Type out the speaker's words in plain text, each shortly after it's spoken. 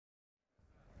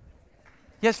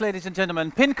Yes, ladies and gentlemen,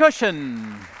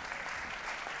 pincushion.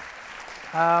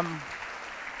 That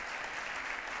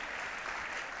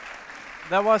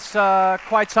was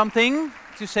quite something,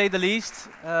 to say the least.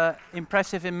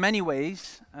 Impressive in many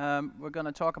ways. We're going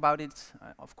to talk about it,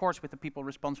 of course, with the people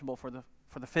responsible for the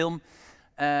film.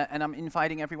 And I'm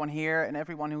inviting everyone here and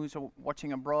everyone who's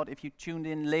watching abroad. If you tuned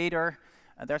in later,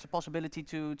 there's a possibility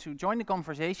to join the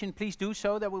conversation. Please do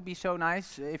so. That would be so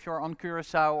nice. If you're on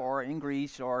Curacao or in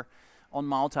Greece or on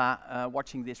Malta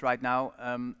watching this right now,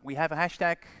 we have a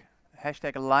hashtag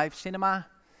live cinema.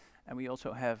 And we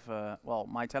also have, well,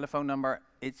 my telephone number.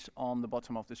 It's on the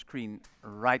bottom of the screen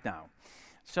right now.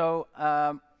 So,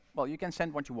 well, you can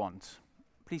send what you want.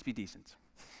 Please be decent.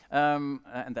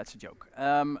 And that's a joke.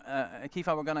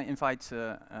 Kiva, we're going to invite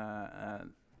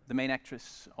the main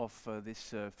actress of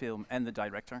this film and the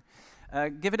director.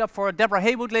 Give it up for Deborah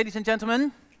Haywood, ladies and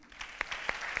gentlemen.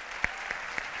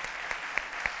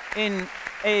 In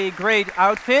a great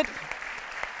outfit.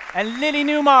 And Lily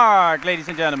Newmark, ladies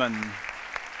and gentlemen.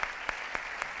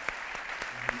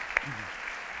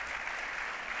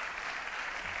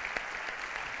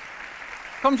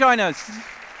 Come join us.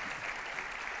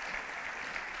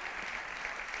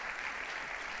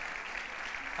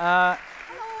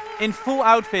 In full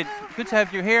outfit. Good to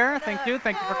have you here. Thank you.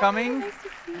 Thank you for coming. Nice to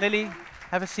see you. Lily,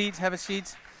 have a seat. Have a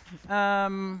seat.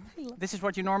 This is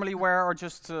what you normally wear, or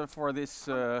just for this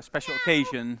special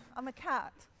occasion? I'm a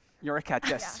cat. You're a cat,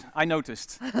 yes. I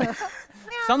noticed.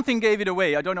 Something gave it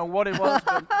away. I don't know what it was.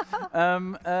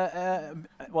 But,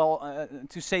 well,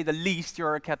 to say the least,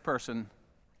 you're a cat person.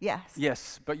 Yes.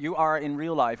 Yes, but you are in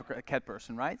real life a cat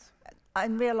person, right?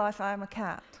 In real life, I am a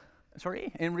cat.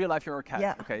 Sorry? In real life, you're a cat.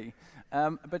 Yeah. Okay.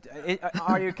 But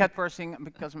are you a cat person?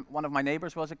 Because one of my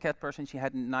neighbors was a cat person. She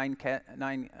had nine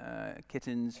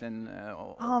kittens and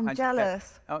all I'm kinds jealous. Of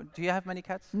cats. Oh, do you have many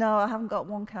cats? No, I haven't got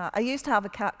one cat. I used to have a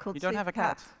cat called You don't have a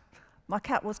cat? My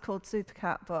cat was called Super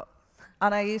Cat,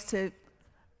 and I used to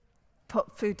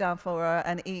put food down for her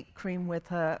and eat cream with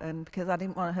her, and because I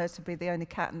didn't want her to be the only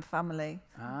cat in the family.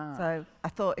 Ah. So I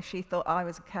thought if she thought I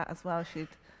was a cat as well, she'd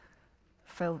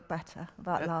feel better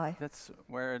about life. That's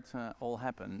where it all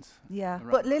happened. Yeah,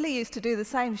 but Lily used to do the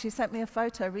same. She sent me a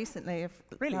photo recently of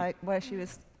like where she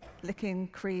was licking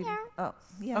cream up.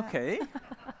 Yeah. Okay.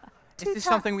 Is this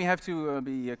something we have to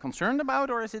be concerned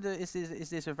about, or is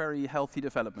this a very healthy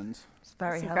development? It's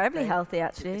very healthy. Incredibly healthy,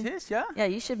 actually. It is, yeah? Yeah,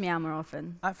 you should meow more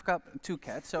often. I've got 2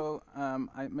 cats, so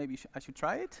maybe I should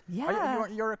try it? Yeah.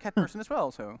 You're a cat person as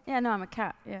well, so? Yeah, no, I'm a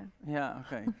cat, yeah. Yeah,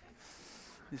 okay.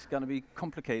 This is going to be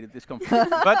complicated, this conversation.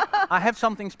 But I have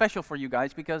something special for you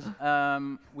guys, because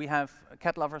we have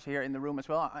cat lovers here in the room as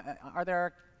well. Are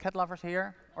there cat lovers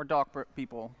here, or dog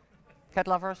people? Cat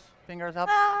lovers, fingers up.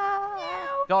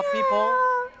 Dog people,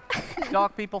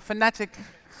 dog people, fanatic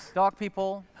dog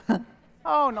people.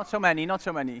 Oh, not so many, not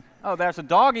so many. Oh, there's a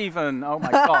dog even. Oh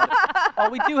my God. Oh,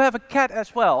 we do have a cat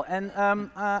as well. And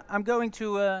I'm going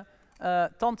to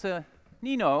Tante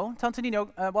Nino. Tante Nino,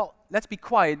 well, let's be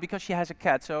quiet because she has a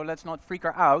cat, so let's not freak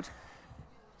her out.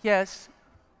 Yes,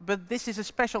 but this is a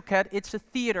special cat. It's a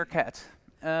theater cat.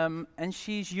 And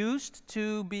she's used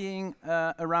to being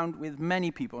around with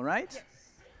many people, right?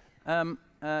 Yes.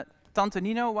 Tante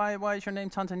Nino, why is your name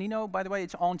Tante Nino? By the way,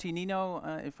 it's Auntie Nino,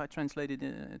 if I translated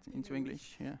it into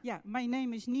English. Yeah, my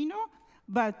name is Nino,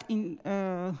 but in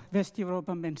West Europe,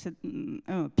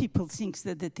 people think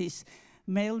that it is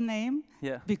male name.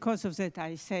 Yeah. Because of that,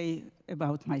 I say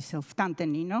about myself, Tante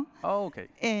Nino. Oh, okay.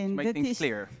 And make things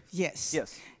clear. Yes.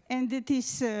 Yes. And it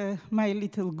is my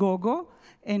little Gogo.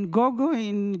 And Gogo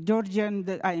in Georgian,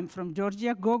 I am from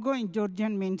Georgia. Gogo in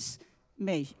Georgian means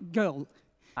girl.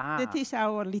 Ah. That is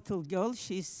our little girl.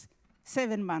 She's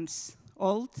 7 months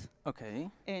old.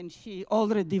 Okay. And she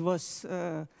already was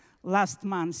last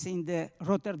month in the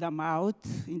Rotterdam out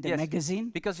in the magazine.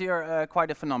 Because you're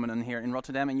quite a phenomenon here in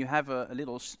Rotterdam, and you have a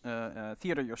little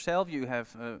theater yourself. You have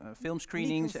film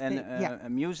screenings and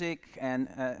music, and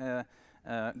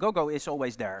Gogo is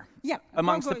always there. Yeah,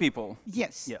 amongst the people.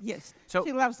 Yes, yes. So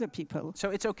she loves the people.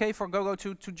 So it's okay for Gogo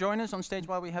to join us on stage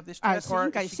while we have this chat, or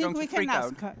is she going to freak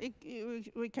out?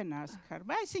 We can ask her,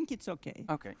 but I think it's okay.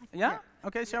 Okay. Yeah.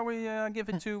 Okay. Shall we give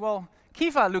it to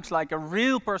Kiva looks like a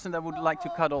real person that would like to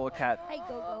cuddle a cat. Hi,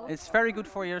 Gogo. It's very good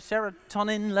for your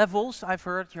serotonin levels. I've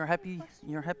heard your happiness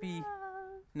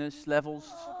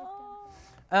levels.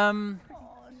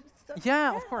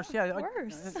 Yeah, of course. Yeah,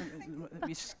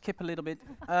 we skip a little bit.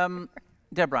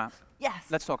 Deborah. Yes.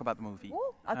 Let's talk about the movie.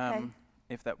 Ooh, okay.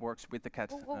 If that works with the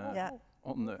cat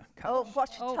on the couch. Oh,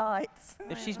 watch your tights.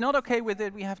 If she's not okay with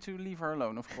it, we have to leave her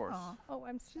alone, of course.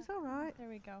 She's all right. There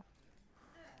we go.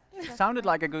 Sounded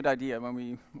like a good idea when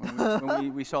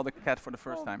we saw the cat for the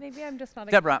first time. Maybe I'm just not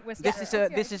a Deborah, cat whisperer.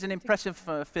 this is an impressive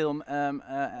film,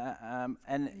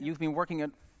 and you've been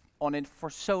working on it for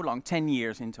so long, 10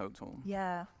 years in total.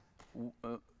 Yeah.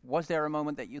 Was there a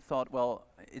moment that you thought, well,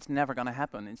 it's never going to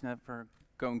happen, it's never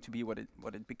going to be what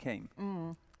it became?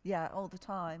 Yeah, all the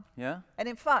time. Yeah? And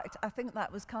in fact, I think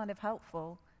that was kind of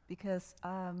helpful because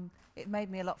it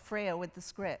made me a lot freer with the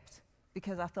script,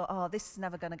 because I thought, oh, this is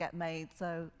never going to get made.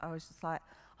 So I was just like,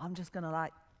 I'm just going to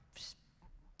like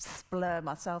splur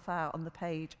myself out on the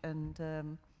page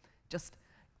and just,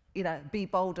 you know, be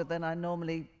bolder than I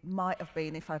normally might have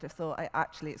been if I'd have thought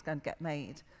actually it's going to get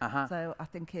made. So I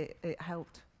think it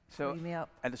helped free me up.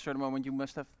 At a certain moment you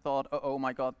must have thought, oh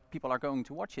my God, people are going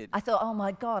to watch it. I thought, oh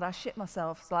my God, I shit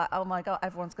myself. It's like, oh my God,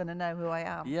 everyone's going to know who I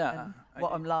am and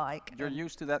what I'm like. You're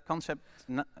used to that concept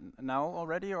now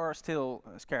already, or still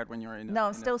scared when you're in it? No,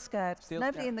 I'm still scared. Still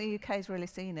Nobody scared. in the UK's really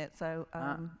seen it, so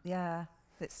yeah,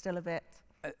 it's still a bit.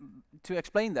 To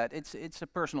explain that, it's a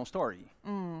personal story,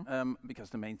 because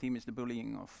the main theme is the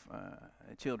bullying of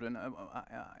children.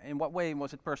 In what way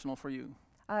was it personal for you?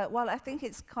 Well, I think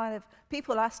it's kind of,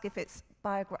 people ask if it's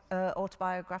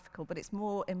autobiographical, but it's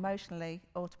more emotionally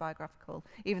autobiographical,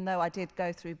 even though I did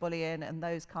go through bullying and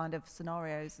those kind of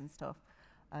scenarios and stuff.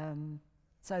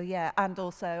 So yeah, and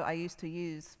also I used to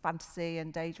use fantasy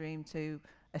and daydream to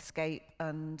escape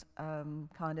and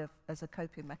kind of as a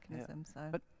coping mechanism. So.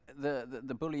 But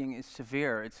the bullying is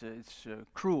severe. It's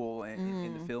cruel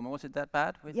in the film. Was it that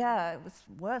bad? Yeah, it was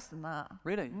worse than that.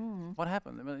 Really? What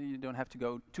happened? Well, you don't have to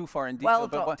go too far in detail. Well,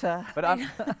 doctor. But I'm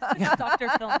Doctor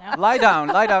film now. lie down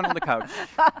on the couch.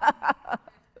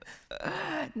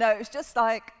 No, it was just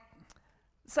like.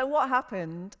 So what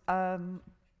happened?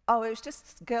 Oh, it was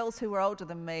just girls who were older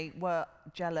than me were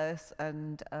jealous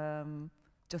and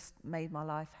just made my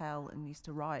life hell and used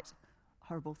to write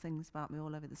horrible things about me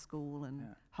all over the school and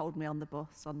hold me on the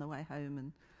bus on the way home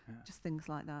and just things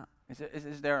like that.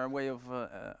 Is there a way of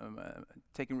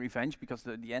taking revenge, because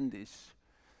the end is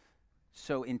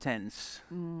so intense?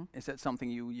 Is that something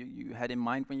you had in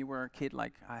mind when you were a kid?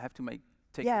 Like, I have to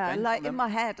take revenge like on them? in my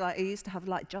head, like, I used to have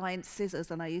like giant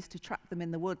scissors and I used to trap them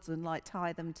in the woods and like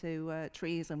tie them to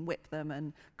trees and whip them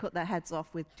and cut their heads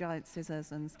off with giant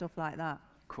scissors and stuff like that.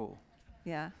 Cool.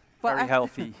 Yeah. Very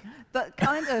healthy. But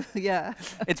kind of, yeah.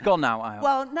 It's gone now, I hope.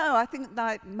 Well, no, I think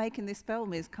like making this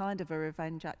film is kind of a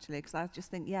revenge, actually, because I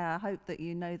just think, yeah, I hope that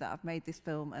you know that I've made this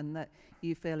film and that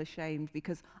you feel ashamed,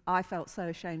 because I felt so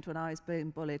ashamed when I was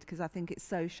being bullied, because I think it's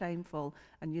so shameful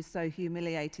and you're so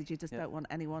humiliated, you just don't want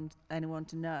anyone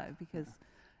to know, because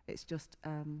it's just,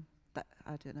 that,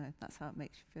 I don't know, that's how it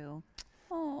makes you feel.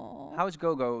 Aww. How's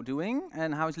Gogo doing,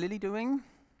 and how's Lily doing?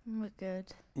 We're good.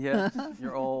 Yeah,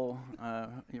 you're all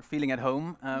you're feeling at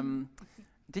home.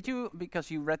 Did you, because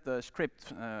you read the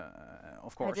script,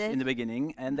 of course, in the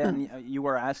beginning, and then you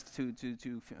were asked to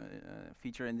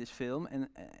feature in this film, and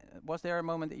was there a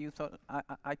moment that you thought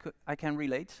I can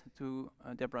relate to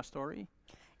Deborah's story?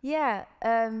 Yeah,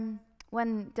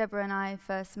 when Deborah and I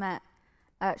first met,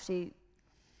 I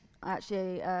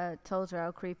actually told her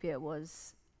how creepy it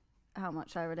was, how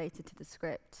much I related to the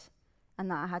script. And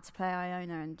that I had to play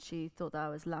Iona, and she thought that I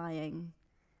was lying.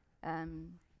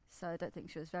 So I don't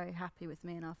think she was very happy with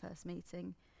me in our first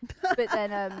meeting. But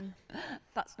then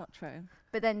that's not true.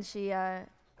 But then she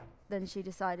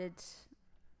decided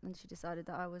that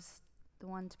I was the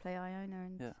one to play Iona.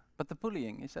 And But the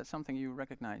bullying, is that something you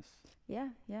recognize? Yeah.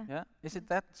 Yeah. Is it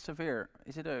that severe?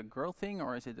 Is it a girl thing,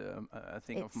 or is it a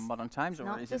thing of modern times,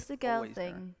 or is it just a girl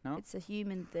thing? No? It's a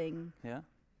human thing. Yeah.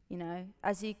 You know,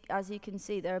 as you can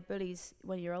see, there are bullies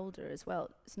when you're older as well.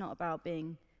 It's not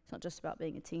just about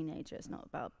being a teenager. It's not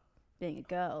about being a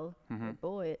girl or a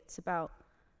boy. It's about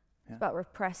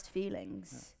repressed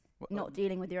feelings, not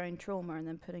dealing with your own trauma and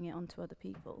then putting it onto other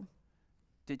people.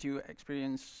 Did you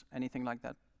experience anything like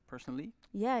that personally?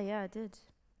 Yeah, I did.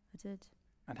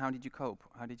 And how did you cope?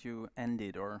 How did you end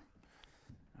it, or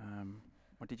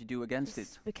what did you do against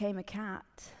it? Became a cat.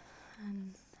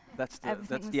 And that's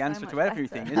the answer to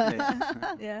everything, isn't it?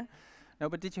 Yeah. No,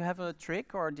 but did you have a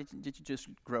trick, or did you just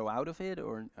grow out of it,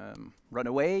 or run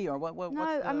away, or what?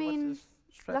 No, I mean,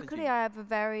 luckily I have a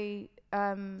very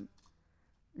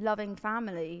loving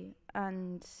family,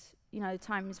 and you know,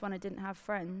 times when I didn't have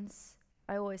friends,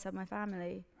 I always had my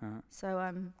family. So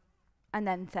and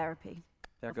then therapy.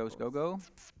 There goes Gogo.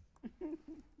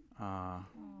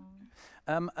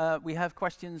 We have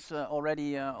questions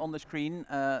already on the screen.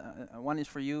 One is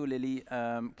for you, Lily.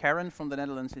 Karen from the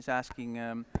Netherlands is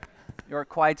asking, you're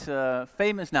quite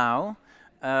famous now,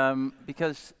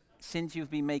 because since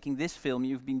you've been making this film,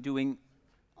 you've been doing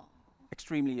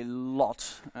extremely a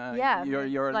lot. Yeah,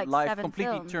 Your like life 7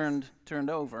 completely films. turned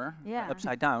over, Yeah.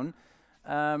 upside down.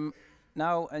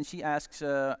 Now, and she asks,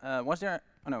 was there?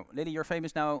 Oh no, Lily, you're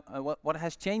famous now. What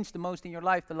has changed the most in your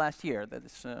life the last year? That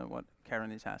is what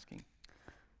Karen is asking.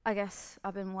 I guess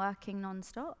I've been working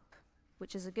non-stop,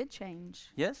 which is a good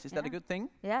change. Yes, is that a good thing?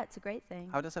 Yeah, it's a great thing.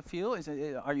 How does that feel?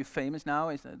 Are you famous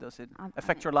now? Does it I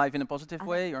affect your life in a positive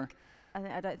way, or?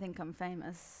 I don't think I'm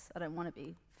famous. I don't want to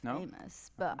be No?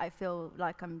 famous, but I feel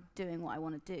like I'm doing what I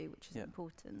want to do, which is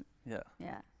important. Yeah.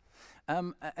 Yeah.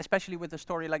 Especially with a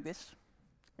story like this.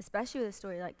 Especially with a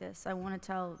story like this, I want to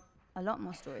tell a lot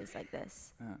more stories like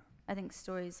this. I think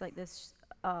stories like this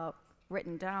are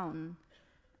written down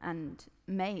and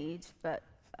made, but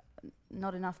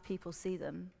not enough people see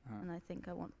them. And I think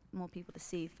I want more people to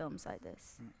see films like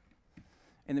this.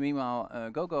 In the meanwhile,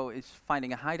 Gogo is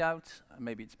finding a hideout.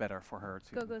 Maybe it's better for her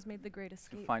to Gogo's made the great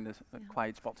escape. find a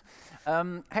quiet spot.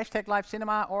 Hashtag live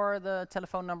cinema or the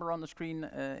telephone number on the screen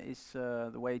is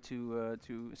the way to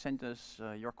send us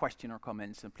your question or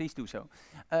comments. Please do so.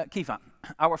 Kiva,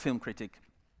 our film critic,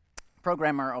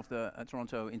 programmer of the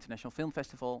Toronto International Film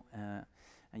Festival,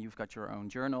 and you've got your own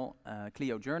journal,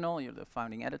 Clio Journal. You're the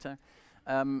founding editor.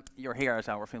 You're here as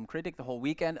our film critic the whole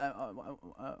weekend.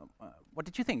 What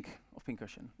did you think of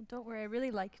Pincushion? Don't worry, I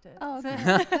really liked it. Oh,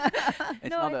 okay.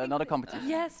 It's not a competition.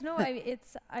 Yes, no,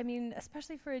 I mean,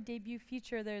 especially for a debut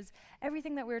feature, there's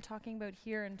everything that we were talking about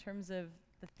here in terms of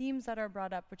the themes that are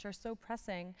brought up, which are so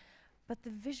pressing, but the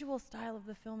visual style of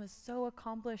the film is so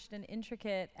accomplished and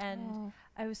intricate, and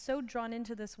I was so drawn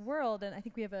into this world. And I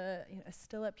think we have a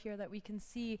still up here that we can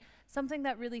see. Something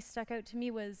that really stuck out to me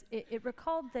was it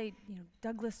recalled the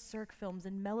Douglas Sirk films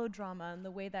and melodrama, and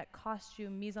the way that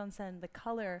costume, mise en scène, the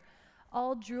color,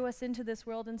 all drew us into this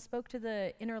world and spoke to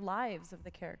the inner lives of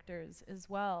the characters as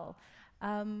well.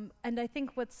 And I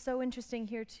think what's so interesting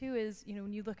here too is,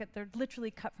 when you look at, they're literally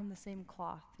cut from the same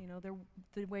cloth. They're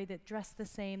the way they dress the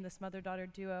same, this mother-daughter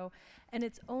duo. And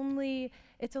it's only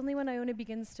when Iona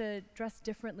begins to dress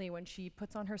differently, when she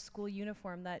puts on her school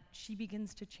uniform, that she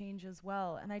begins to change as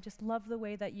well. And I just love the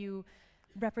way that you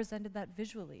represented that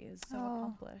visually. Is so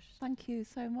accomplished. Thank you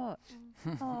so much.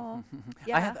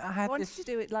 Yeah, I wanted to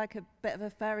do it like a bit of a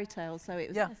fairy tale, so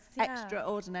it was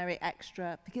extraordinary,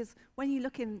 extra. Because when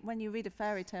you read a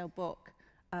fairy tale book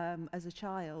as a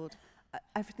child,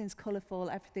 everything's colourful,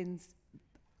 everything's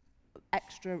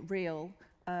extra real,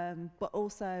 but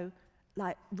also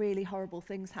like really horrible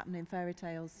things happen in fairy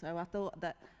tales. So I thought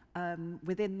that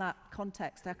within that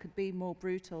context, I could be more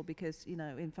brutal, because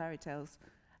in fairy tales,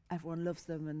 everyone loves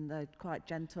them and they're quite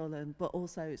gentle, but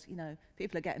also it's,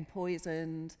 people are getting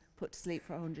poisoned, put to sleep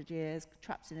for 100 years,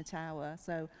 trapped in a tower.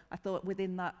 So I thought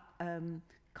within that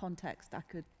context I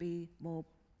could be more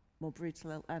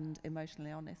brutal and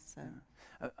emotionally honest. So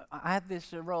I had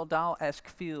this Roald Dahl-esque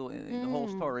feel in the whole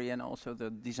story, and also the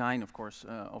design, of course,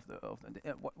 of the.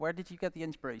 Where did you get the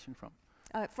inspiration from?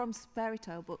 From fairy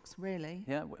tale books, really.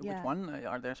 Yeah, which one?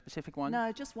 Are there specific ones?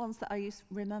 No, just ones that I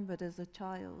remembered as a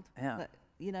child. Yeah. That,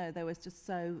 they was just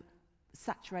so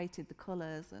saturated, the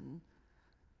colours and.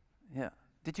 Yeah.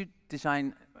 Did you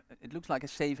design? It looks like a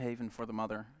safe haven for the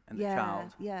mother and the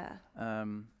child. Yeah.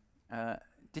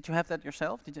 Did you have that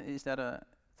yourself? Is that a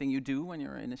thing you do when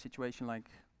you're in a situation like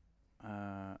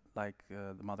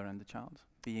the mother and the child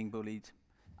being bullied?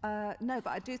 No,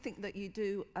 but I do think that you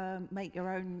do make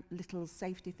your own little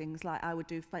safety things. Like I would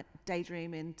do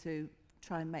daydreaming to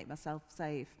try and make myself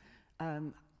safe.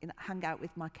 Hang out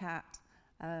with my cat,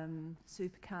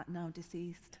 Super Cat, now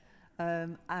deceased.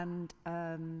 And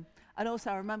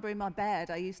also I remember in my bed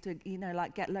I used to,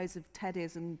 like get loads of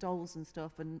teddies and dolls and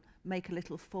stuff and make a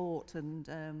little fort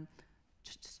and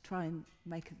just try and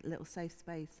make a little safe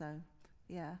space. So,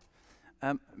 yeah.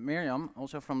 Miriam,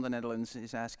 also from the Netherlands,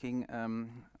 is asking,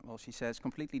 she says,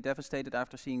 completely devastated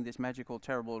after seeing this magical,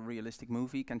 terrible, realistic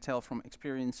movie. Can tell from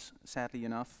experience, sadly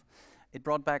enough. It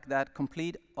brought back that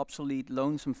complete, obsolete,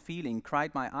 lonesome feeling.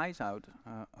 Cried my eyes out.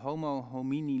 Homo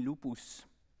homini lupus.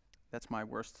 That's my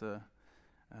worst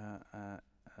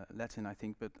Latin, I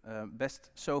think, but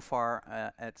best so far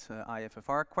at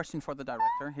IFFR. Question for the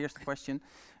director. Here's the question.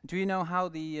 Do you know how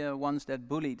the ones that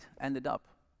bullied ended up?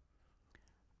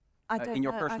 I don't in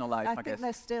your know. personal life, I think guess.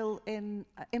 they're still in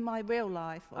my real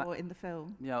life or in the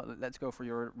film. Yeah, let's go for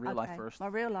your real life first. My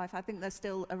real life, I think they're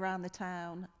still around the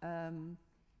town,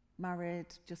 married,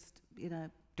 just,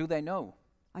 Do they know?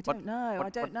 I don't know. I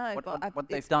don't know. What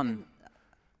they've done.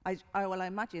 I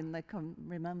imagine they can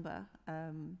remember.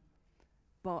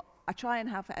 But I try and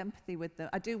have empathy with them.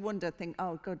 I do think,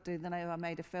 oh God, do they know I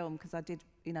made a film? Because I did,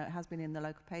 it has been in the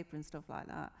local paper and stuff like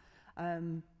that.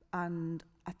 And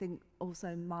I think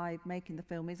also my making the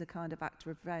film is a kind of act of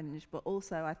revenge, but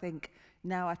also I think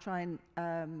now I try and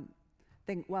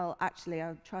think, well, actually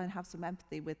I'll try and have some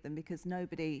empathy with them, because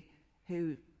nobody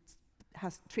who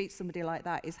treats somebody like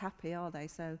that is happy, are they?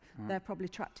 So they're probably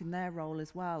trapped in their role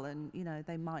as well, and you know,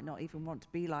 they might not even want to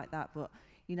be like that, but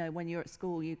you know, when you're at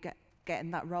school you get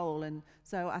in that role, and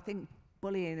so I think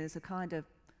bullying is a kind of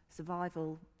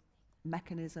survival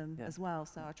mechanism as well,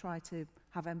 so I try to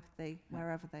have empathy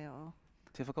wherever they are.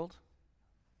 Difficult?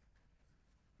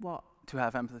 What? To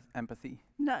have empathy?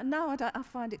 No, I don't. I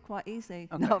find it quite easy.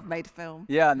 Okay. Now I've made a film.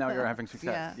 Yeah, now you're having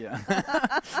success. Yeah.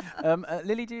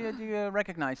 Lily, do you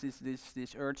recognize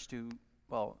this urge to,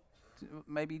 well, to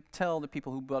maybe tell the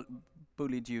people who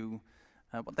bullied you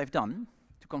what they've done,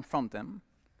 to confront them?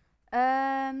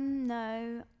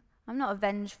 No, I'm not a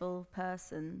vengeful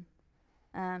person.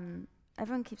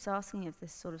 Everyone keeps asking if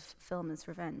this sort of film is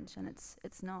revenge, and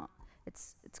it's not.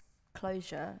 It's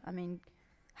closure. I mean,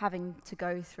 having to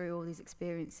go through all these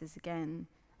experiences again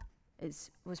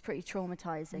was pretty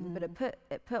traumatizing, but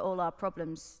it put all our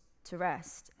problems to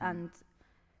rest, and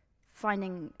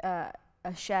finding a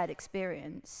shared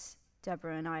experience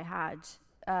Deborah and I had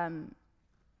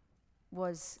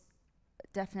was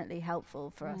definitely helpful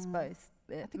for us both.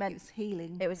 I think it was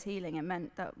healing. It was healing. It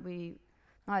meant that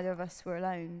neither of us were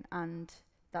alone, and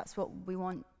that's what we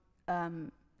want.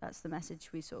 That's the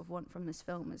message we sort of want from this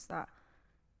film, is that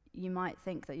you might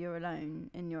think that you're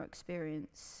alone in your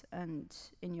experience and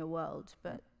in your world,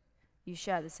 but you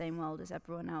share the same world as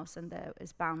everyone else, and there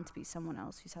is bound to be someone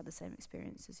else who's had the same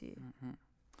experience as you.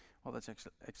 Well, that's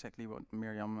exactly what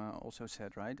Miriam also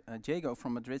said, right? Jago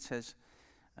from Madrid says,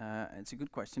 it's a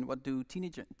good question. What do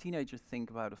teenagers think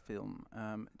about a film?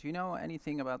 Do you know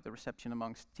anything about the reception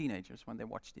amongst teenagers when they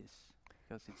watch this?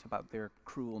 Because it's about their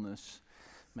cruelness,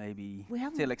 maybe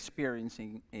still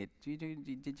experiencing it.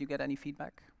 Did you get any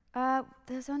feedback?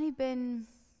 There's only been,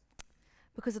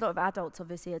 because a lot of adults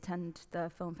obviously attend the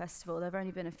film festival, there have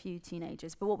only been a few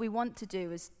teenagers. But what we want to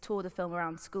do is tour the film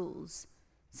around schools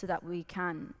so that we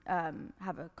can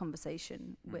have a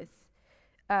conversation with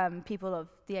people of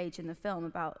the age in the film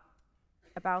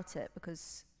about it,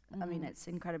 because I mean, it's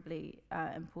incredibly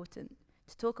important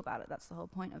to talk about it. That's the whole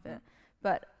point of it.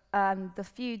 But the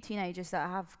few teenagers that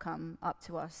have come up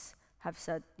to us have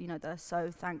said, you know, they're so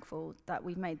thankful that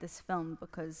we've made this film,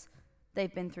 because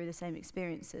they've been through the same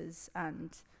experiences,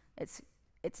 and it's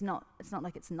not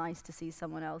like it's nice to see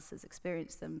someone else has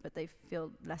experienced them, but they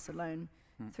feel less alone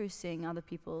through seeing other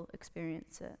people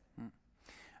experience it.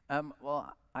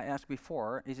 Well, I asked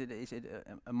before, is it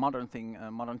a modern thing, a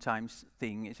modern times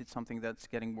thing? Is it something that's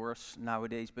getting worse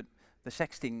nowadays? But the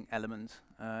sexting element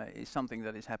is something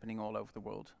that is happening all over the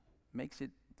world. Is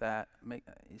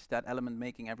that element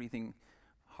making everything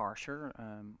harsher,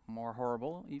 more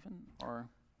horrible even, or?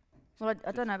 Well,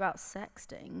 I don't know about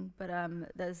sexting, but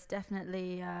there's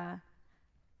definitely a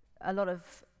lot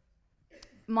of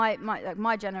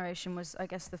my generation was, I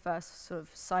guess, the first sort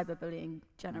of cyberbullying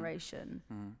generation,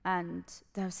 and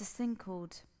there was this thing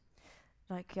called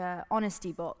like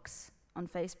Honesty Box on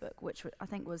Facebook, which I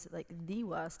think was like the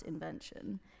worst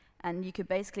invention, and you could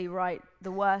basically write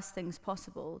the worst things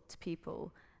possible to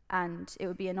people, and it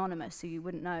would be anonymous, so you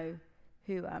wouldn't know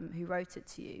who wrote it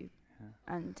to you,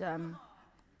 and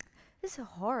this is a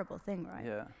horrible thing, right?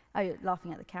 Yeah. Oh, you're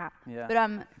laughing at the cat. Yeah.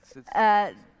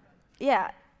 But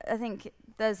yeah, I think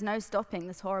there's no stopping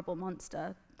this horrible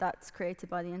monster that's created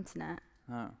by the internet.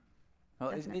 Oh. Well,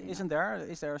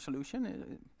 is there a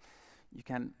solution? You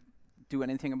can't do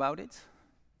anything about it?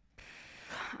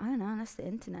 I don't know, unless the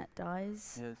internet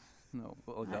dies. Yes. No,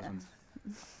 well, it doesn't.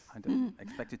 I don't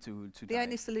expect it to The die.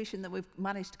 only solution that we've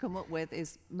managed to come up with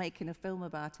is making a film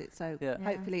about it. So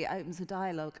hopefully it opens a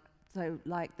dialogue, so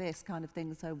like this kind of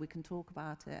thing, so we can talk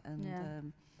about it.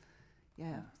 And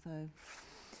so.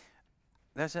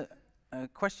 There's a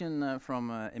question from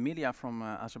Emilia from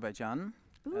Azerbaijan.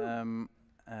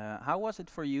 How was it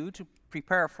for you to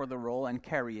prepare for the role and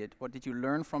carry it? What did you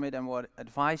learn from it, and what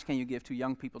advice can you give to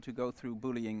young people to go through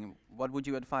bullying? What would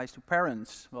you advise to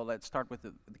parents? Well, let's start with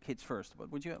the kids first.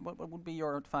 What would be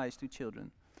your advice to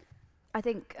children? I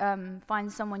think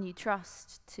find someone you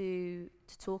trust to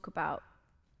talk about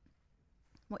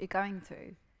what you're going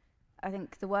through. I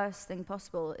think the worst thing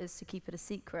possible is to keep it a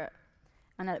secret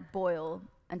and let it boil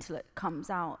until it comes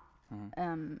out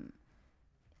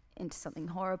into something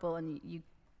horrible, and you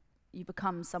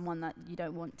become someone that you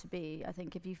don't want to be. I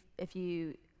think if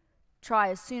you try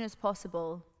as soon as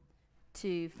possible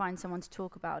to find someone to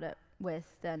talk about it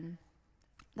with, then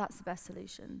that's the best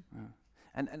solution.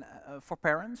 And for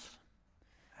parents,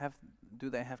 do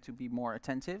they have to be more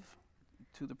attentive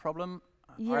to the problem?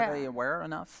 Are they aware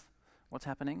enough what's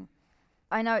happening?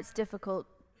 I know it's difficult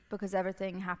because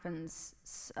everything happens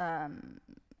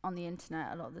on the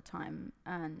internet a lot of the time,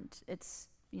 and it's,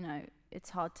 you know, it's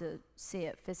hard to see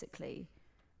it physically.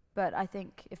 But I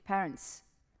think if parents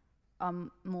are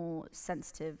more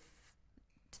sensitive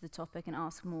to the topic and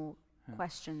ask more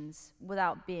questions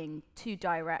without being too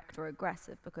direct or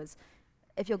aggressive, because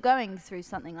if you're going through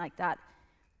something like that,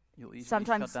 you'll easily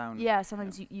sometimes shut down. Yeah,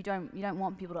 sometimes you don't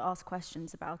want people to ask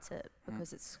questions about it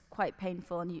because it's quite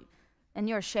painful, and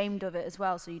you're ashamed of it as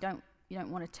well. So you don't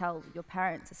want to tell your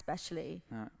parents, especially,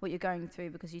 what you're going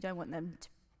through, because you don't want them to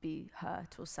be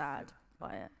hurt or sad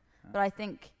by it. But I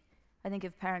think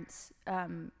if parents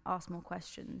ask more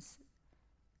questions,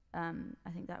 I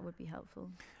think that would be helpful.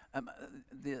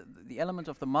 The element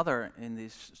of the mother in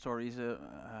this story is a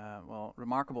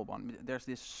remarkable one. There's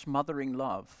this smothering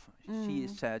love. She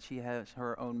is sad. She has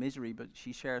her own misery, but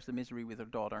she shares the misery with her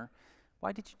daughter.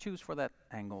 Why did you choose for that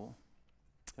angle,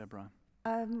 Deborah?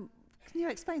 Can you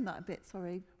explain that a bit?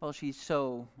 Sorry. Well, she's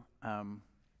so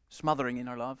smothering in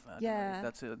her love. Yeah.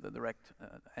 That's the direct,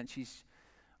 and she's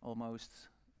almost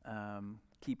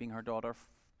keeping her daughter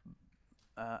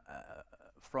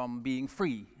from being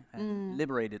free and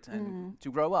liberated and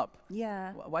to grow up.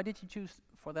 Yeah. Why did you choose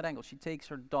for that angle? She takes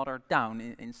her daughter down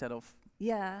instead of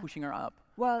pushing her up.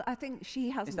 Well, I think she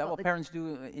hasn't. Is that what parents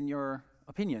do, in your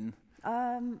opinion?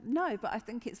 No, but I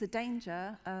think it's a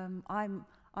danger. I'm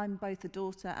both a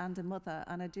daughter and a mother,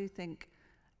 and I do think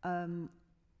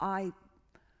as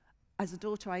a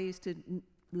daughter, I used to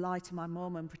lie to my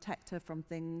mum and protect her from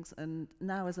things, and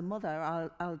now as a mother,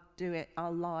 I'll do it.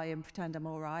 I'll lie and pretend I'm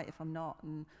all right if I'm not,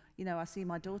 and you know, I see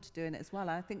my daughter doing it as well.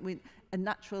 I think a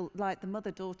natural, like the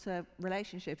mother-daughter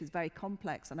relationship is very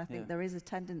complex, and I think there is a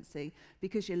tendency,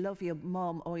 because you love your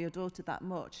mum or your daughter that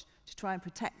much, to try and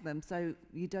protect them so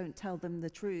you don't tell them the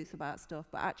truth about stuff,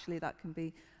 but actually that can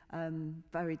be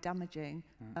very damaging.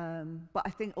 But I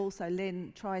think also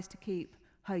Lynn tries to keep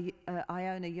her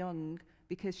Iona young,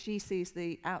 because she sees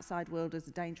the outside world as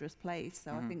a dangerous place.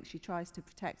 So I think she tries to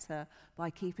protect her by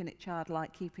keeping it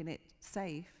childlike, keeping it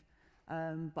safe.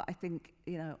 But I think,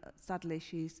 you know, sadly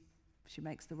she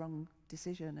makes the wrong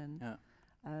decision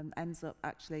and ends up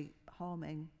actually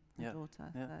harming her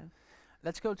daughter. Yeah. So.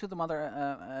 Let's go to the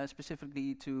mother,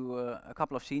 specifically to a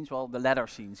couple of scenes. Well, the latter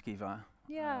scenes, Kiva.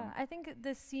 Yeah, I think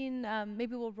this scene,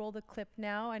 maybe we'll roll the clip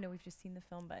now. I know we've just seen the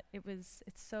film, but it's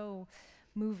so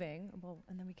moving. Well,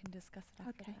 and then we can discuss it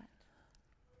after that.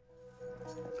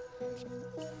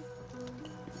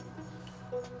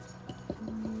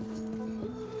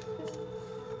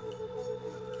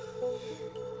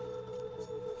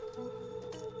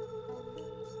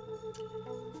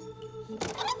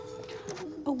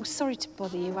 Oh, sorry to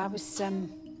bother you. I was,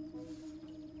 I'm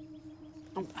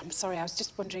sorry. I was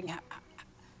just wondering.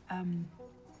 I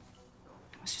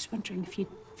was just wondering if you'd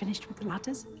finished with the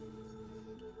ladders.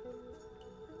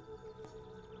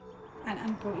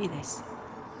 And brought you this.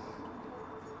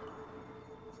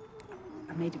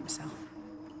 I made it myself.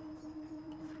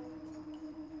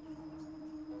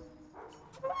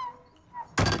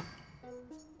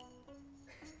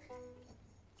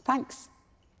 Thanks.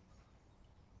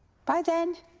 Bye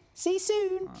then. See you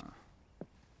soon.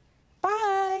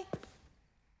 Bye.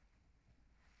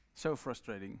 So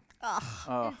frustrating.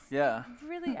 It's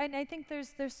really, and I think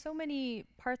there's so many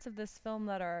parts of this film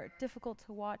that are difficult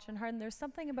to watch and hard, and there's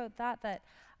something about that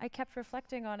I kept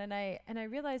reflecting on, and I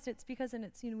realized it's because, and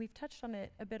it's, you know, we've touched on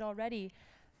it a bit already,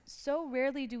 so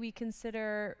rarely do we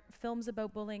consider films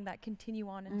about bullying that continue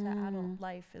on into adult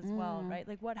life as well, right?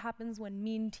 Like, what happens when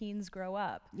mean teens grow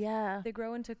up? Yeah. They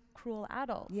grow into cruel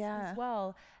adults as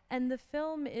well. And the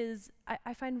film is,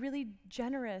 I find, really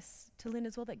generous to Lynn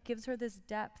as well, that gives her this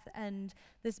depth and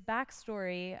this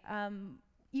backstory,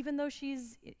 even though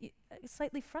she's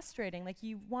slightly frustrating. Like,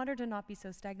 you want her to not be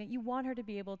so stagnant. You want her to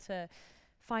be able to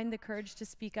find the courage to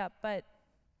speak up, but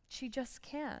she just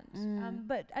can't.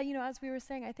 But you know, as we were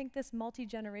saying, I think this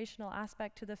multi-generational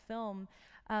aspect to the film,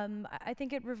 I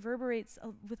think it reverberates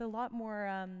with a lot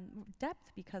more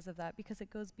depth because of that, because it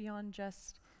goes beyond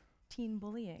just teen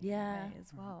bullying in a way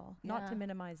as well. Not to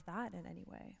minimize that in any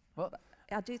way. Well,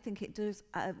 I do think it does,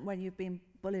 when you've been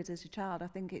bullied as a child, I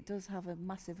think it does have a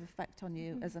massive effect on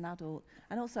you as an adult.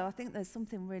 And also, I think there's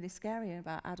something really scary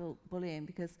about adult bullying,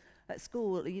 because at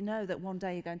school, you know that one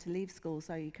day you're going to leave school,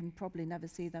 so you can probably never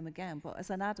see them again. But as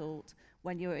an adult,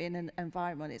 when you're in an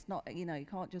environment, it's not, you know, you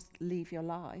can't just leave your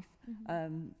life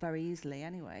very easily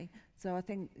anyway. So I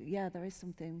think, there is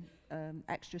something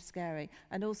extra scary.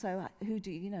 And also, who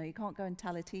do you know, you can't go and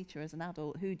tell a teacher as an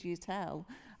adult, who do you tell?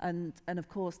 And of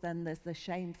course, then there's the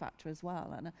shame factor as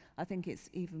well. And I think it's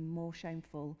even more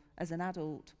shameful as an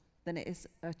adult than it is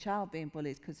a child being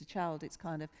bullied, because a child, it's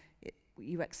kind of,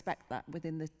 you expect that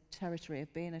within the territory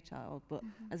of being a child, but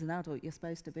as an adult, you're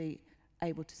supposed to be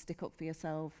able to stick up for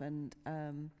yourself. And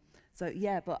so,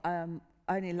 yeah, but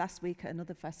only last week at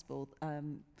another festival,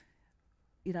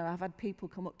 you know, I've had people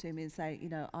come up to me and say, you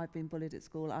know, I've been bullied at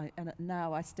school, and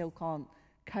now I still can't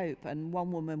cope. And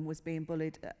one woman was being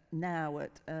bullied now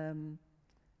at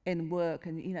in work,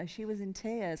 and you know, she was in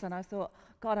tears, and I thought,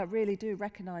 God, I really do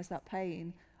recognise that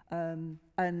pain. And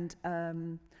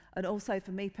also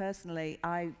for me personally,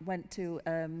 I went to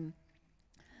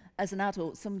as an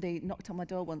adult, somebody knocked on my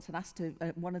door once and asked to,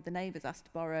 one of the neighbours asked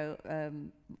to borrow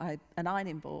an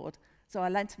ironing board. So I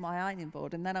lent her my ironing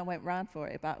board, and then I went round for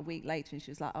it about a week later, and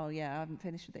she was like, oh yeah, I haven't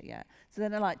finished with it yet. So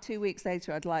then like 2 weeks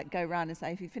later, I'd like go round and say,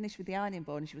 have you finished with the ironing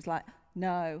board? And she was like,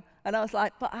 no. And I was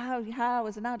like, but how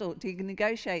as an adult do you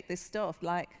negotiate this stuff?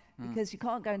 Like, because you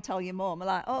can't go and tell your mum,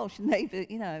 like, oh, neighbour,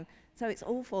 you know. So it's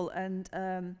awful. And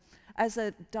as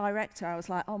a director, I was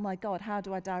like, oh my God, how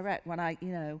do I direct when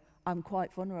I'm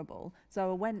quite vulnerable? So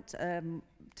I went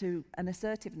to an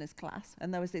assertiveness class,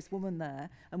 and there was this woman there,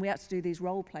 and we had to do these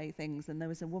role play things, and there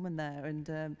was a woman there,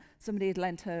 and somebody had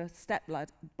lent her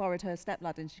borrowed her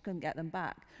stepladder, and she couldn't get them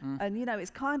back. And you know,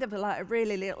 it's kind of like a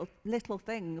really little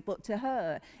thing, but to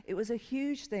her it was a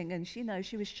huge thing, and she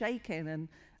was shaking,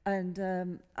 and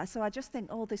so I just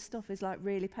think all this stuff is like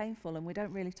really painful, and we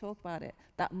don't really talk about it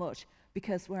that much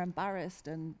because we're embarrassed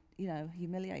and, you know,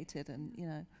 humiliated, and you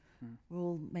know, we're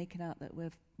all making out that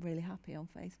we're really happy on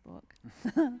Facebook.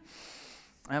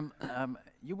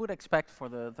 You would expect for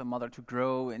the mother to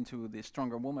grow into this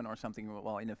stronger woman or something.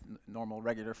 Well, in a normal,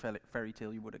 regular fairy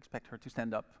tale, you would expect her to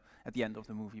stand up at the end of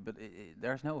the movie, but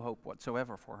there's no hope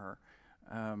whatsoever for her.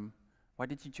 Why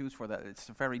did you choose for that? It's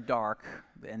very dark.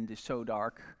 The end is so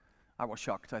dark. I was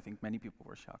shocked. I think many people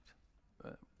were shocked.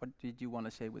 What did you want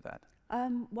to say with that?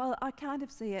 Well, I kind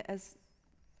of see it as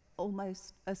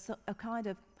almost a kind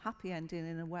of happy ending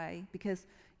in a way, because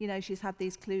you know, she's had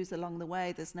these clues along the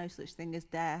way. There's no such thing as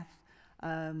death,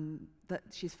 that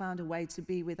she's found a way to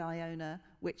be with Iona,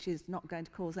 which is not going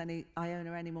to cause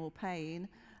Iona any more pain,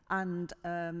 and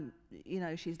you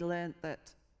know, she's learnt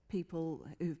that people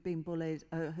who've been bullied,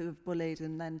 who have bullied,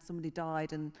 and then somebody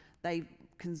died, and they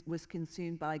was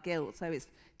consumed by guilt. So it's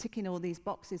ticking all these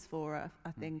boxes for her,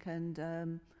 I think,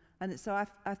 and so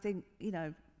I think, you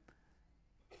know,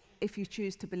 if you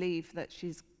choose to believe that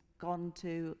she's gone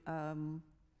to,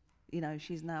 you know,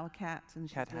 she's now a cat and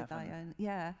she's with Iona,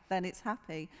 yeah, then it's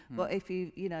happy. But if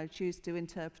you choose to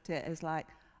interpret it as like,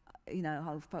 you know,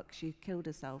 oh fuck, she killed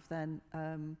herself, then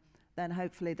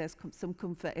hopefully there's some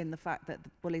comfort in the fact that the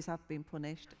bullies have been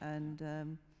punished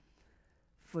and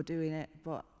for doing it.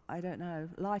 But I don't know,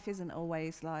 life isn't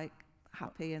always like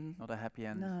happy and not a happy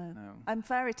end. No. And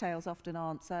fairy tales often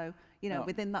aren't. So, you know,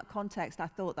 within that context, I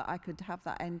thought that I could have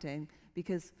that ending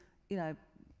because, you know,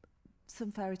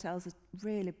 some fairy tales are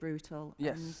really brutal.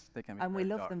 Yes, they can be. And we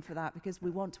love dark. them for that because we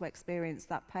want to experience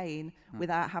that pain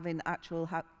without having actual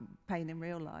pain in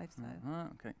real life. So.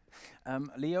 Okay.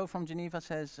 Leo from Geneva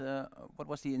says, what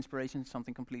was the inspiration?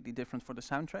 Something completely different for the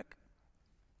soundtrack?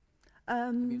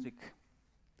 The music.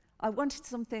 I wanted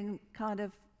something kind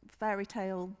of fairy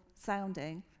tale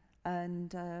sounding,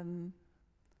 and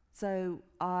so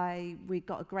we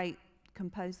got a great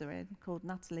composer in called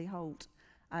Natalie Holt,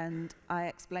 and I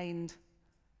explained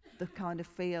the kind of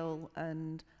feel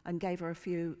and gave her a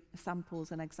few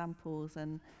samples and examples,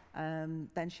 and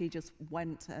then she just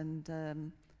went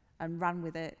and ran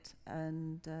with it,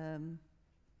 and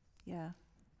yeah.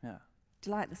 Do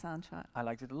you like the soundtrack? I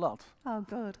liked it a lot. Oh,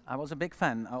 good. I was a big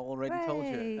fan, I already told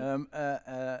you.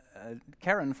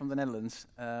 Karen from the Netherlands.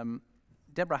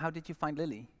 Deborah, how did you find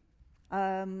Lily?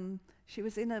 She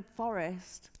was in a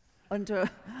forest under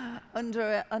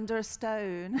a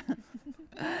stone.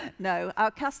 No,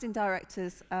 our casting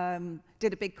directors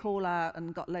did a big call out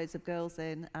and got loads of girls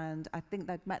in, and I think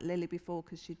they'd met Lily before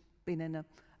because she'd been in a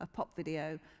pop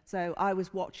video. So I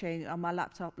was watching on my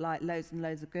laptop like loads and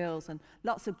loads of girls, and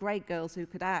lots of great girls who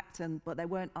could act, but they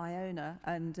weren't Iona.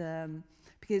 And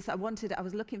because I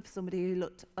was looking for somebody who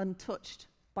looked untouched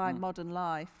by modern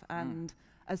life, and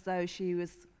as though she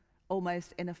was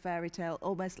almost in a fairy tale,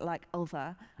 almost like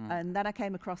other. And then I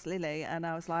came across Lily, and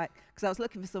I was like, because I was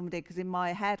looking for somebody, because in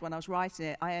my head when I was writing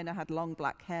it, Iona had long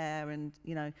black hair and,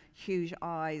 you know, huge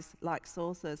eyes like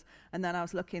saucers. And then I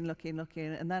was looking,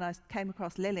 and then I came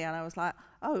across Lily, and I was like,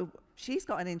 oh, she's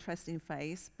got an interesting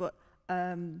face, but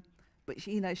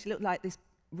she, you know, she looked like this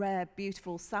rare,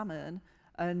 beautiful salmon,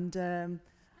 and then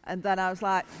I was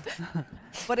like,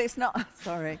 but it's not.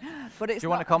 Sorry, but it's. Do you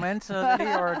want to comment, Lily,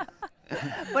 or?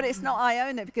 But it's not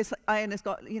Iona, because Iona's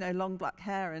got, you know, long black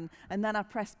hair, and then I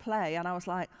pressed play and I was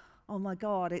like, oh my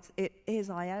God, it is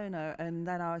Iona. And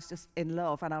then I was just in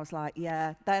love, and I was like,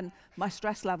 yeah. Then my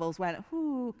stress levels went,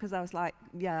 whoo, because I was like,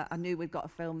 yeah, I knew we'd got a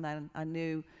film then. I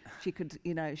knew she could,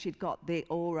 you know, she'd got the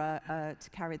aura to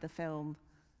carry the film.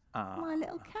 My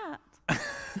little cat.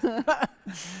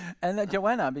 And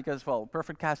Joanna, because, well,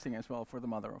 perfect casting as well for the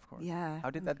mother, of course. Yeah. How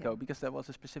did that go? Because that was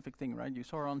a specific thing, right? You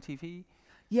saw her on TV?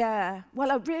 Yeah.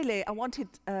 Well, I wanted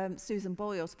Susan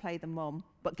Boyle to play the mum,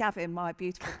 but Gavin, my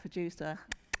beautiful producer,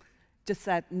 just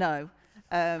said no.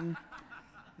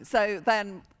 So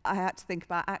then I had to think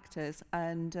about actors,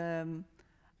 and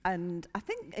I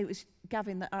think it was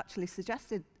Gavin that actually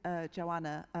suggested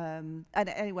Joanna. And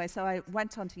anyway, so I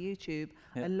went onto YouTube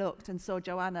and looked and saw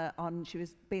Joanna she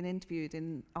was being interviewed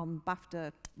on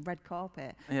BAFTA red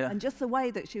carpet. Yeah. And just the way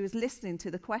that she was listening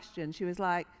to the question, she was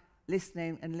like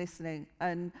listening and listening,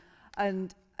 and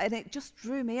it just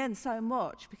drew me in so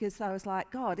much, because I was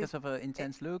like, God. Because of an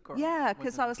intense look? Or yeah,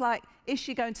 because I was like, is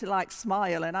she going to like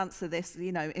smile and answer this,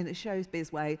 you know, in a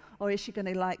showbiz way, or is she going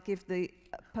to like give the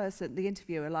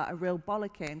interviewer, like a real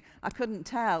bollocking? I couldn't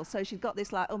tell. So she'd got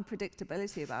this like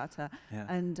unpredictability about her. Yeah.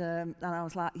 And I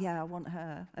was like, yeah, I want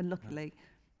her. And luckily,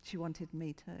 she wanted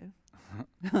me too.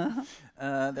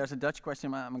 There's a Dutch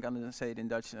question, I'm going to say it in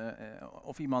Dutch.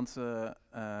 Of iemand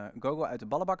Gogo uit de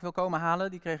ballenbak wil komen halen.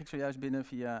 Die kreeg ik zojuist binnen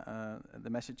via the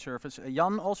message service.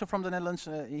 Jan, also from the Netherlands,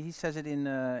 he says it in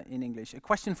English. A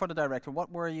question for the director. What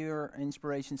were your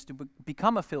inspirations to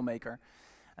become a filmmaker?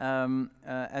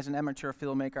 As an amateur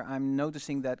filmmaker, I'm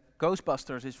noticing that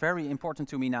Ghostbusters is very important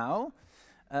to me now.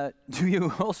 Do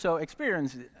you also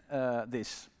experience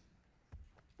this?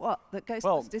 What? That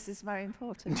Ghostbusters is very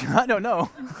important? I don't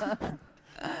know.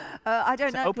 I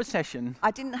don't know. Open session. I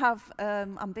didn't have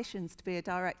ambitions to be a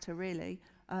director, really.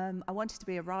 I wanted to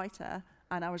be a writer,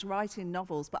 and I was writing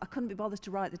novels, but I couldn't be bothered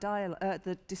to write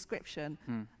the description.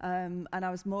 And I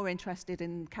was more interested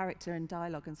in character and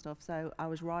dialogue and stuff, so I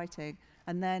was writing.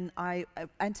 And then I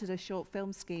entered a short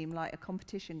film scheme, like a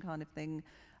competition kind of thing,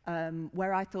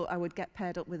 where I thought I would get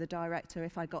paired up with a director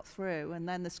if I got through, and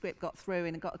then the script got through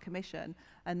and it got a commission,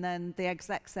 and then the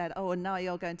exec said, oh, and now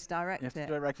you're going to direct it. You have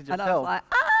to direct it yourself. And I was like,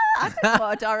 I don't know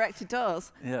what a director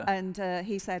does. Yeah. And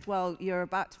he said, well, you're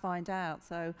about to find out.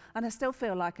 So, and I still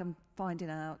feel like I'm finding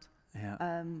out. Yeah.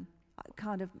 I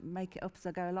kind of make it up as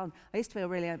I go along. I used to feel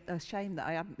really ashamed that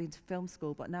I hadn't been to film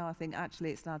school, but now I think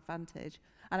actually it's an advantage.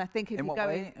 And I think if you go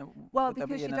in, well,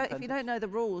 because if you don't know the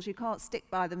rules, you can't stick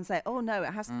by them and say, oh no,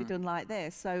 it has to be done like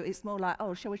this. So it's more like,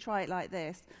 oh, shall we try it like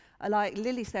this? Like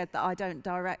Lily said that I don't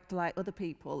direct like other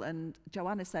people, and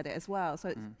Joanna said it as well.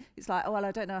 So it's like, oh well,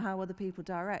 I don't know how other people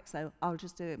direct, so I'll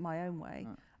just do it my own way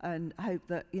and hope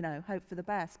that, you know, hope for the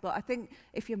best. But I think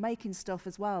if you're making stuff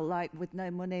as well, like with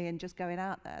no money and just going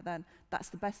out there, then that's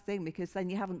the best thing, because then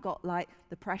you haven't got like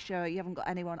the pressure, you haven't got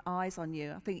anyone eyes on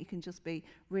you. I think you can just be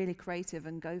really creative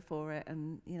and go for it,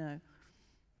 and, you know,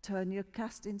 turn your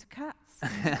cast into cats.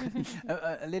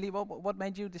 Lily, what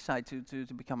made you decide to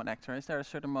become an actor? Is there a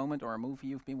certain moment or a movie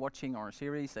you've been watching or a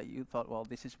series that you thought, well,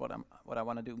 this is what I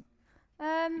want to do?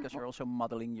 Because you're also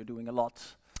modeling, you're doing a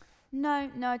lot. No,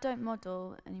 I don't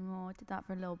model anymore. I did that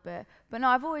for a little bit. But no,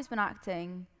 I've always been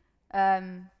acting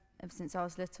ever since I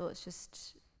was little. It's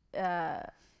just a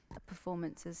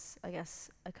performance is, I guess,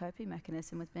 a coping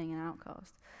mechanism with being an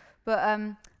outcast. But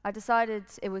I decided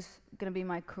it was going to be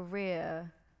my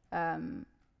career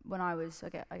when I was,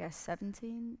 I guess,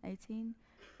 17, 18.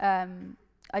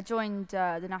 I joined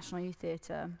the National Youth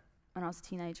Theatre when I was a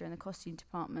teenager in the costume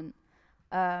department.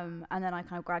 And then I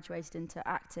kind of graduated into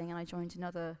acting, and I joined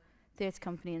another theatre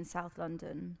company in South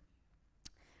London.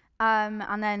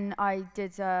 And then I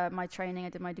did my training, I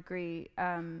did my degree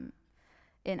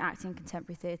in acting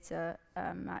contemporary theatre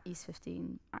at East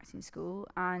 15 Acting School.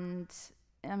 And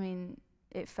I mean,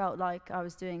 it felt like I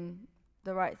was doing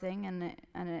the right thing,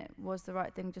 and it was the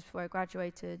right thing just before I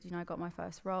graduated. You know, I got my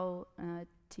first role in a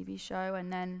TV show,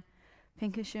 and then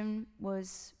Pinkersham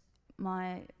was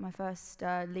my first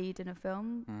lead in a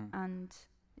film, and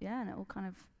yeah, and it all kind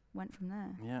of went from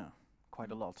there. Yeah,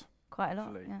 quite a lot. Quite a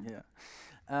lot,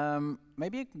 yeah.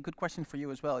 Maybe a good question for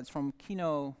you as well. It's from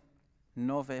Kino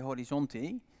Nove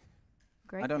Horizonti.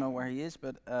 Great. I don't know where he is,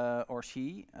 but or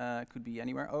she could be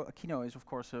anywhere. Oh, Kino is of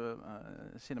course a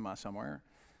cinema somewhere.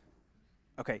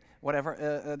 Okay, whatever.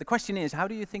 The question is, how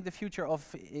do you think the future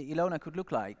of Ilona could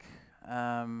look like?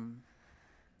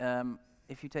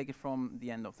 If you take it from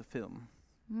the end of the film,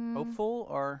 hopeful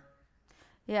or?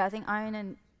 Yeah, I think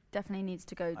Iona definitely needs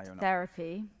to go to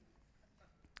therapy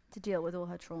to deal with all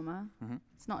her trauma.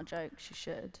 It's not a joke, she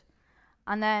should.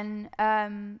 And then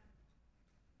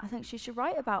I think she should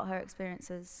write about her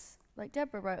experiences, like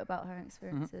Deborah wrote about her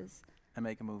experiences. And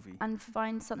make a movie. And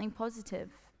find something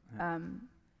positive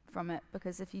from it,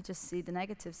 because if you just see the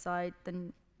negative side,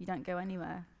 then you don't go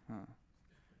anywhere.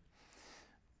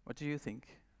 What do you think?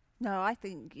 No, I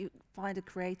think you find a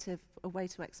way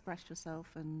to express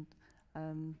yourself, and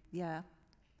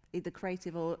either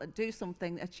creative or do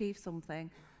something, achieve something,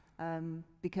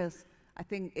 because I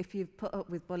think if you've put up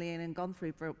with bullying and gone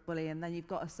through bullying, then you've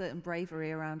got a certain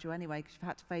bravery around you anyway, because you've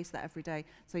had to face that every day.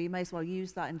 So you may as well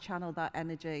use that and channel that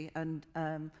energy and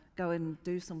go and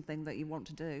do something that you want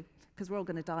to do, because we're all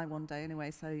going to die one day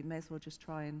anyway, so you may as well just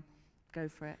try and go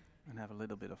for it. And have a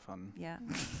little bit of fun. Yeah.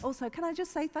 Also, can I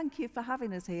just say thank you for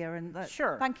having us here, and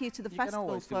sure. Thank you to the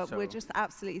festival for we're just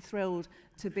absolutely thrilled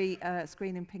to be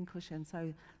screening Pincushion.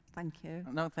 So thank you.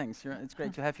 No, thanks. It's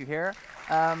great to have you here.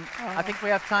 I think we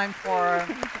have time for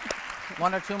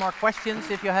one or two more questions.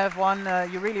 If you have one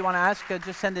you really want to ask,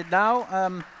 just send it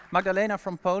now. Magdalena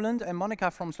from Poland and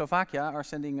Monica from Slovakia are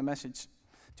sending a message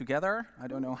together. I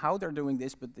don't know how they're doing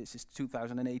this, but this is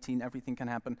 2018. Everything can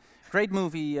happen. Great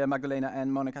movie, Magdalena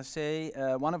and Monica say.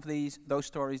 One of those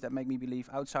stories that make me believe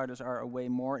outsiders are a way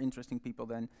more interesting people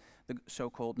than the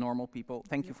so-called normal people.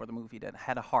 Thank you for the movie that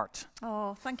had a heart.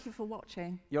 Oh, thank you for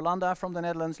watching. Yolanda from the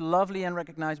Netherlands. Lovely and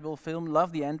recognizable film.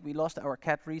 Love the end. We lost our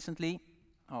cat recently.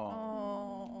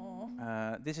 Oh.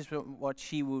 This is what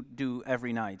she would do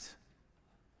every night.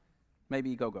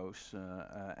 Maybe Gogo's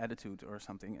attitude or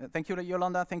something. Thank you,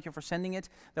 Yolanda. Thank you for sending it.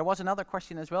 There was another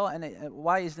question as well. And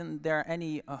why isn't there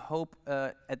any hope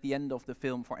at the end of the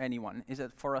film for anyone? Is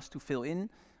it for us to fill in?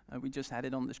 We just had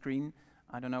it on the screen.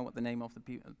 I don't know what the name of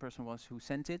the person was who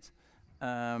sent it.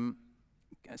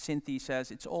 Cynthia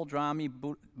says it's all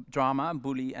drama,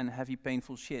 bully, and heavy,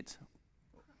 painful shit.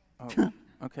 Oh,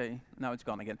 okay. Now it's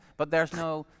gone again. But there's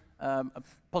no a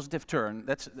positive turn.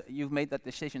 You've made that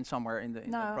decision somewhere in the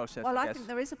process. Well, I think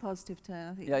there is a positive turn.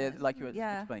 I think like you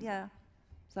had explained. Yeah.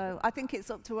 So I think it's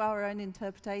up to our own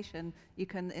interpretation. You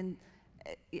can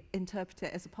interpret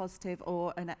it as a positive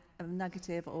or a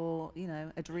negative, or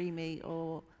a dreamy,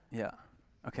 or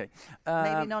Okay.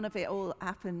 Maybe none of it all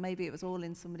happened. Maybe it was all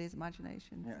in somebody's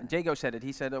imagination. Yeah. So. Jago said it.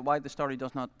 He said why the story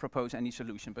does not propose any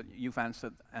solution, but you've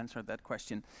answered that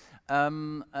question.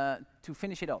 To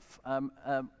finish it off,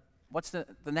 what's the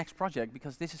next project?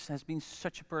 Because this has been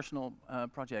such a personal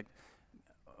project.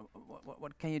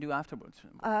 What can you do afterwards?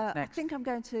 I think I'm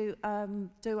going to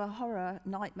do a horror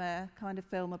nightmare kind of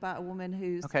film about a woman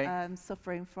who's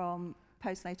suffering from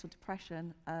postnatal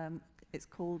depression. It's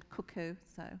called Cuckoo.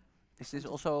 So. Is this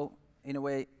also, in a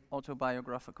way,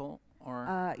 autobiographical,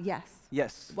 or? Yes.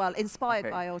 Yes. Well, inspired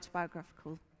by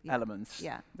autobiographical elements.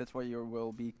 Yeah. That's what you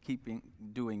will be keep on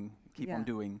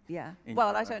doing. Yeah.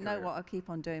 Well, I don't know what I'll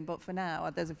keep on doing, but for now,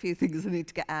 there's a few things I need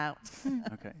to get out.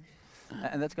 Okay.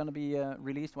 And that's going to be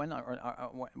released when, or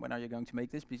when are you going to make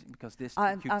this? Because this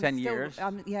took 10 years.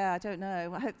 I don't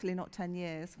know. Hopefully not 10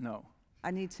 years. No. I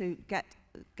need to get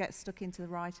stuck into the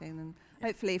writing, and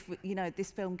hopefully, if this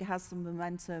film has some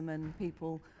momentum and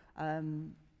people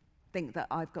think that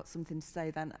I've got something to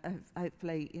say, then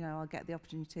hopefully, I'll get the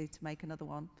opportunity to make another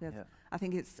one. I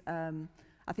think it's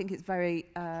very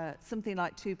something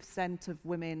like 2% of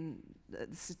women. The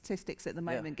statistics at the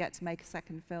moment get to make a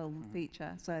second film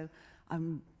feature. So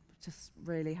I'm just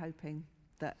really hoping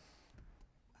that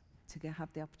to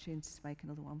have the opportunity to make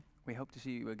another one. We hope to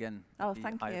see you again. Oh,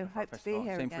 thank you. Hope to be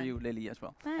here again. Same for you, Lily, as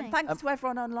well. Thanks. And thanks to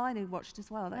everyone online who watched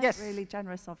as well. That's really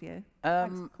generous of you.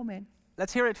 Thanks for coming.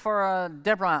 Let's hear it for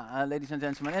Deborah, ladies and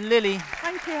gentlemen, and Lily.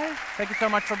 Thank you. Thank you so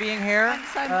much for being here.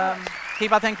 Thanks so much.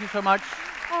 Kiba, thank you so much.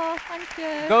 Oh, thank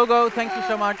you. Gogo, thank you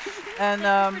so much. And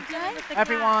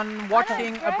everyone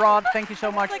watching abroad, thank you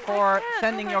so much for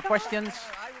sending your questions.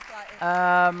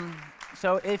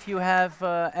 So if you have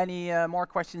any more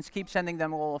questions, keep sending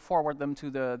them. We'll forward them to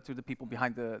the people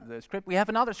behind the script. We have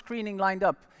another screening lined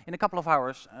up in a couple of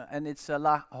hours, and it's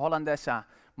La Hollandesa,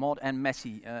 Maud and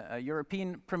Messi, a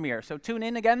European premiere. So tune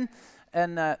in again,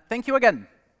 and thank you again.